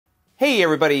Hey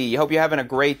everybody, hope you're having a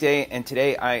great day, and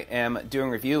today I am doing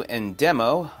a review and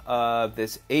demo of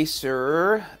this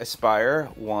Acer Aspire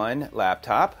 1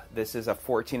 laptop. This is a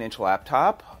 14-inch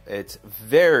laptop. It's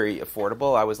very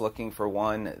affordable. I was looking for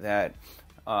one that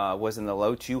was in the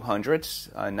low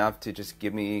 200s, enough to just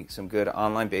give me some good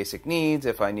online basic needs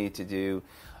if I need to do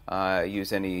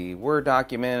use any Word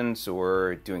documents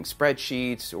or doing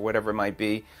spreadsheets or whatever it might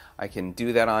be. I can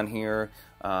do that on here.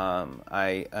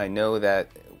 I know that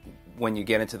when you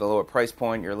get into the lower price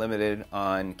point, you're limited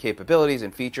on capabilities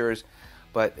and features,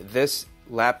 but this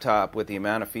laptop, with the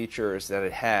amount of features that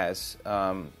it has,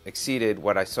 exceeded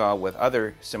what I saw with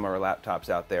other similar laptops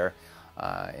out there.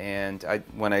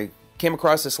 When I came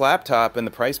across this laptop and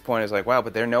the price point, I was like, wow,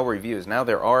 but there are no reviews. Now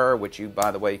there are, which you,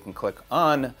 by the way, you can click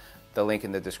on the link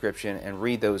in the description and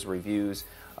read those reviews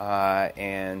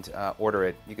and order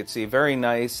it. You can see very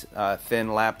nice,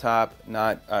 thin laptop,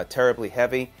 not terribly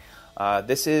heavy.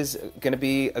 This is going to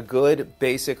be a good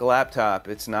basic laptop.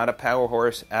 It's not a power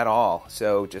horse at all.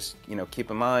 So just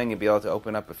keep in mind you'll be able to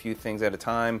open up a few things at a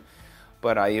time.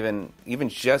 But even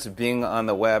just being on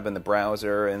the web and the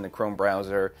browser and the Chrome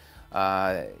browser,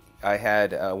 I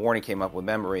had a warning came up with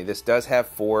memory. This does have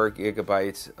 4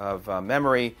 gigabytes of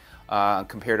memory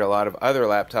compared to a lot of other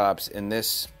laptops in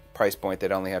this price point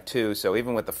that only have 2. So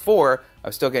even with the 4, I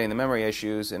was still getting the memory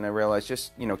issues, and I realized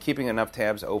just keeping enough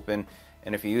tabs open.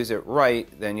 And if you use it right,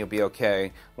 then you'll be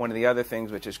okay. One of the other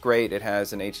things, which is great, it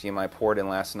has an HDMI port, and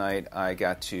last night I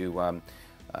got to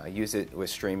use it with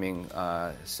streaming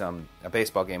a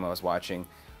baseball game I was watching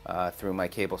through my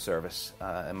cable service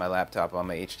and my laptop on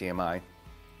my HDMI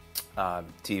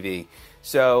TV.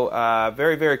 So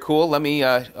very, very cool. Let me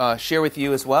share with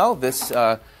you as well. This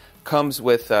comes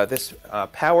with this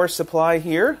power supply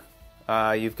here.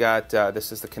 You've got,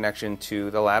 this is the connection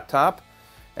to the laptop.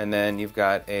 And then you've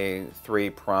got a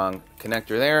 3-prong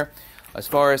connector there. As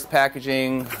far as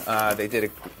packaging, they did a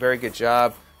very good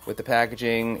job with the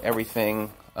packaging.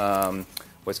 Everything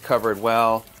was covered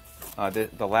well.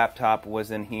 The laptop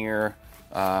was in here.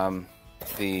 And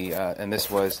this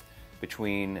was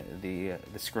between the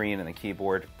screen and the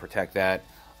keyboard to protect that.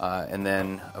 And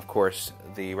then, of course,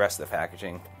 the rest of the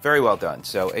packaging. Very well done.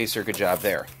 So Acer, good job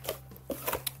there.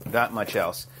 Not much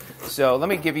else. So let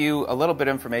me give you a little bit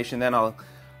of information, then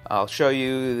I'll show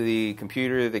you the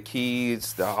computer, the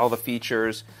keys, all the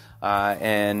features,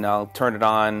 and I'll turn it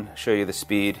on, show you the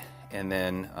speed, and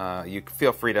then you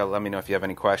feel free to let me know if you have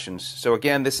any questions. So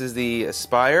again, this is the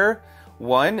Aspire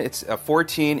 1. It's a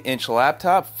 14-inch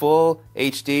laptop, full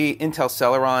HD, Intel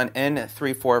Celeron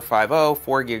N3450,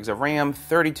 4 gigs of RAM,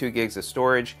 32 gigs of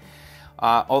storage.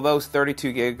 Although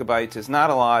 32 gigabytes is not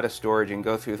a lot of storage, you can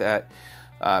go through that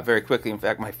very quickly. In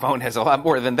fact, my phone has a lot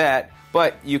more than that.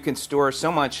 But you can store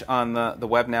so much on the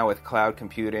web now with cloud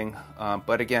computing.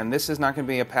 But again, this is not going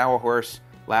to be a power horse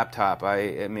laptop.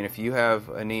 I mean, if you have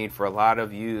a need for a lot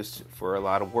of use, for a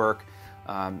lot of work,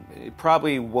 it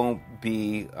probably won't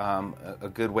be a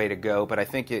good way to go. But I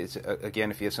think it's, again,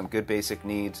 if you have some good basic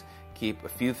needs, keep a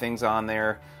few things on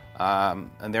there.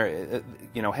 And there,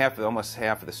 almost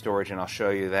half of the storage, and I'll show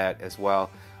you that as well.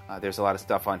 There's a lot of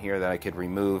stuff on here that I could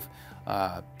remove,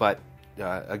 but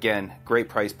again, great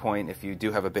price point if you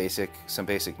do have some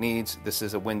basic needs. This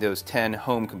is a Windows 10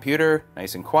 home computer,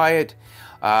 nice and quiet.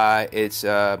 It's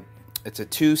a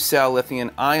 2-cell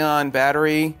lithium-ion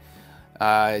battery.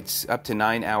 It's up to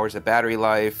 9 hours of battery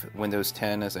life. Windows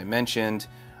 10, as I mentioned,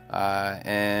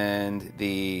 and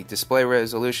the display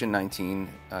resolution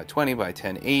 1920 by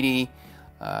 1080.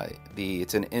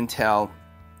 It's an Intel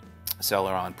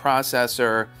Celeron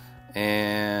processor.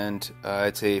 And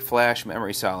it's a flash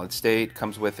memory solid state.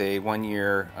 Comes with a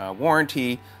 1-year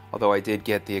warranty, although I did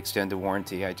get the extended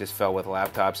warranty. I just fell with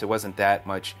laptops. It wasn't that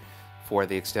much for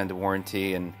the extended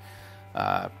warranty, and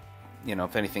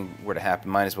if anything were to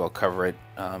happen, might as well cover it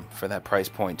for that price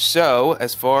point. So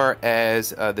as far as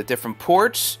the different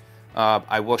ports,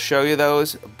 I will show you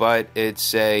those, but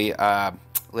it's a,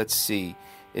 let's see,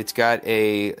 it's got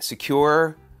a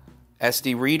secure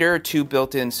SD reader, 2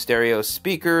 built-in stereo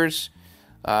speakers.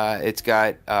 It's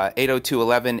got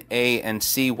 802.11a and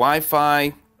C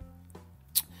Wi-Fi,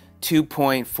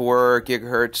 2.4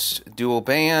 gigahertz dual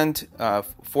band,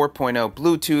 4.0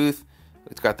 Bluetooth.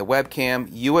 It's got the webcam,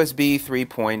 USB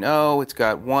 3.0. It's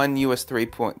got 1 US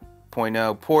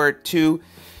 3.0 port, 2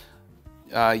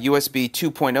 USB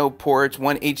 2.0 ports,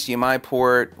 1 HDMI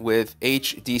port with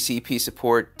HDCP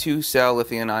support, 2-cell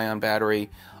lithium-ion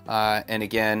battery. And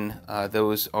again,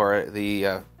 those are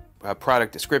the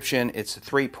product description. It's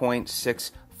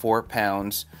 3.64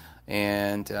 pounds.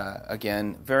 And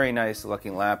again, very nice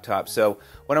looking laptop. So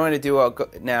what I'm going to do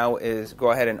now is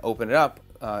go ahead and open it up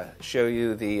show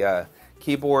you the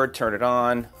keyboard, turn it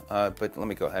on, but let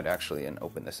me go ahead actually and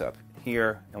open this up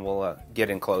here and we'll get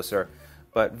in closer.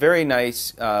 But very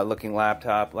nice looking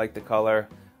laptop, like the color.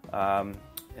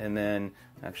 And then,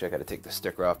 actually I got to take the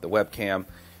sticker off the webcam.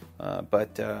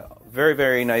 But very,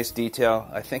 very nice detail.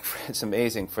 I think it's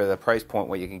amazing for the price point.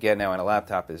 What you can get now on a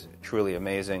laptop is truly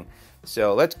amazing.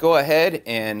 So let's go ahead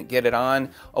and get it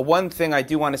on. One thing I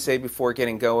do want to say before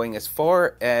getting going, as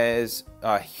far as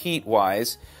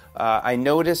heat-wise, I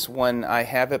notice when I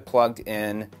have it plugged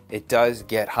in, it does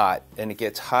get hot. And it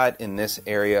gets hot in this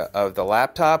area of the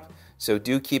laptop. So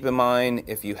do keep in mind,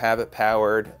 if you have it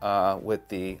powered with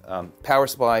the power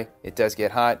supply, it does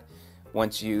get hot.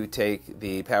 Once you take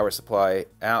the power supply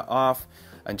off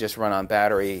and just run on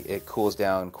battery, it cools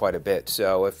down quite a bit.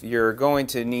 So if you're going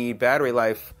to need battery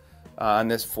life on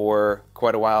this for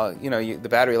quite a while, the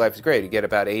battery life is great. You get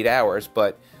about 8 hours,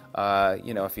 but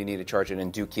if you need to charge it,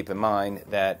 and do keep in mind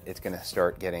that it's going to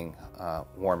start getting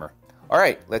warmer. All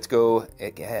right, let's go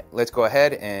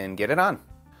ahead and get it on.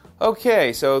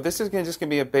 Okay, so this is just going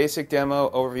to be a basic demo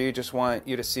overview. Just want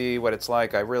you to see what it's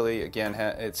like. I really, again,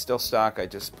 it's still stock. I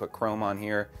just put Chrome on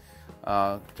here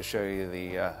to show you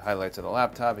the highlights of the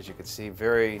laptop. As you can see,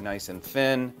 very nice and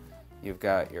thin. You've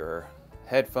got your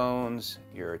headphones,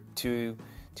 your 2.0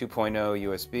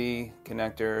 USB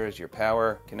connectors, your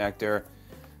power connector,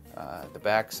 the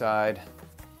back side,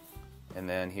 and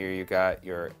then here you got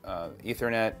your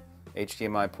Ethernet,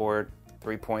 HDMI port,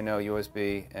 3.0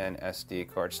 USB and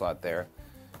SD card slot there,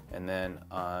 and then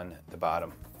on the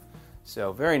bottom.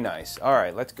 So very nice. All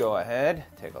right, let's go ahead,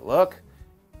 take a look.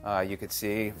 You can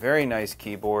see very nice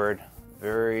keyboard,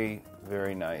 very,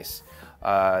 very nice.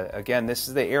 Again, this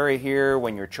is the area here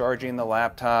when you're charging the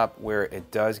laptop where it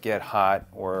does get hot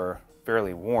or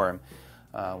fairly warm.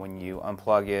 When you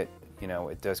unplug it,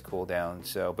 it does cool down.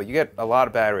 So, but you get a lot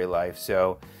of battery life,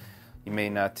 so you may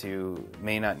not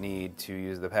need to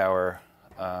use the power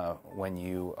when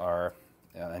you are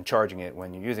and charging it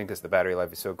when you're using, because the battery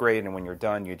life is so great, and when you're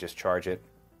done you just charge it.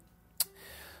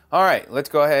 All right, let's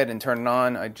go ahead and turn it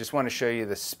on. I just want to show you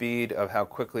the speed of how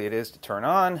quickly it is to turn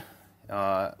on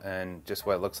and just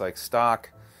what it looks like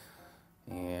stock.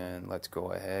 And let's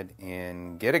go ahead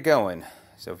and get it going.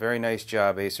 So very nice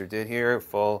job Acer did here,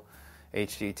 full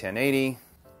HD 1080,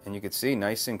 and you can see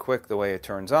nice and quick the way it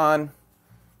turns on.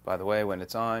 By the way, when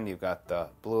it's on, you've got the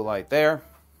blue light there.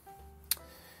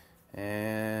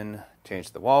 And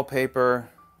change the wallpaper.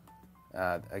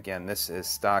 Again, this is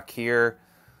stock here.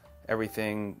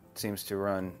 Everything seems to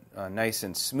run nice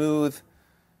and smooth.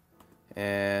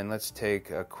 And let's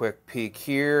take a quick peek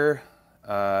here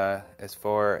as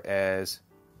far as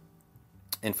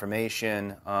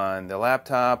information on the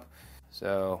laptop.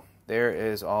 So there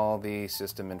is all the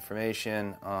system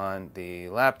information on the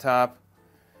laptop.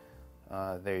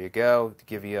 There you go, to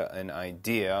give you an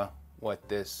idea what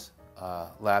this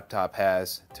laptop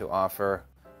has to offer.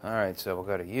 All right, so we'll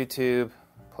go to YouTube,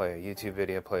 play a YouTube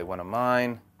video, play one of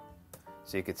mine,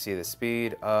 so you can see the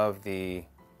speed of the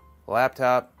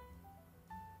laptop.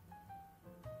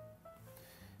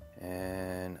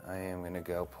 And I am going to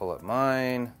go pull up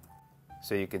mine,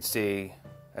 so you can see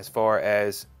as far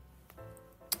as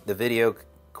the video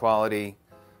quality,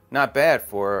 not bad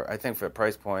for, I think for a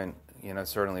price point, it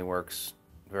certainly works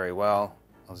very well.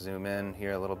 I'll zoom in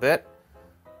here a little bit.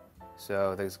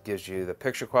 So this gives you the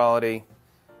picture quality,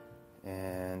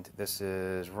 and this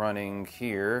is running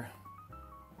here.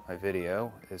 My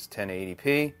video is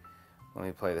 1080p. Let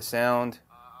me play the sound.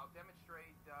 I'll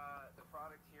demonstrate the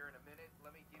product here in a minute.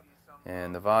 Let me give you some.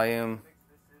 And the volume.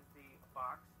 This is the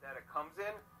box that it comes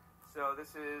in. So this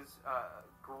is a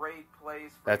great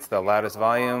place. That's the loudest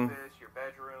volume. Office, your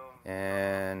bedroom.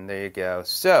 And there you go.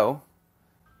 So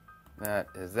that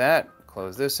is that.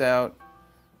 Close this out.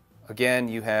 Again,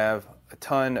 you have a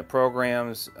ton of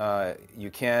programs.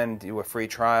 You can do a free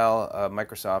trial of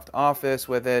Microsoft Office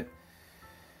with it.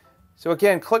 So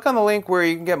again, click on the link where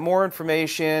you can get more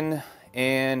information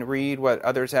and read what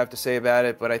others have to say about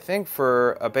it. But I think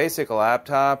for a basic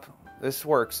laptop, this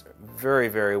works very,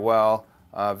 very well.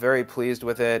 Very pleased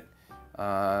with it.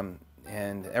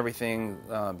 And everything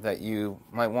that you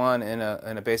might want in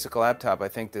a basic laptop, I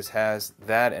think this has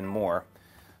that and more.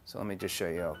 So let me just show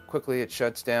you how quickly it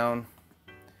shuts down.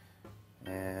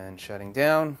 And shutting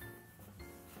down.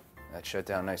 That shut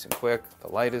down nice and quick. The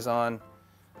light is on,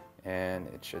 and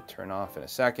it should turn off in a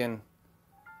second.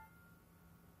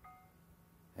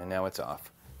 And now it's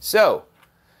off. So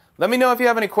let me know if you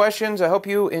have any questions. I hope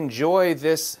you enjoy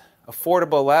this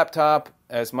affordable laptop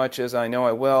as much as I know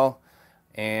I will.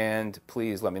 And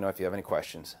please let me know if you have any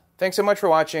questions. Thanks so much for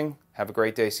watching. Have a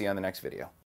great day. See you on the next video.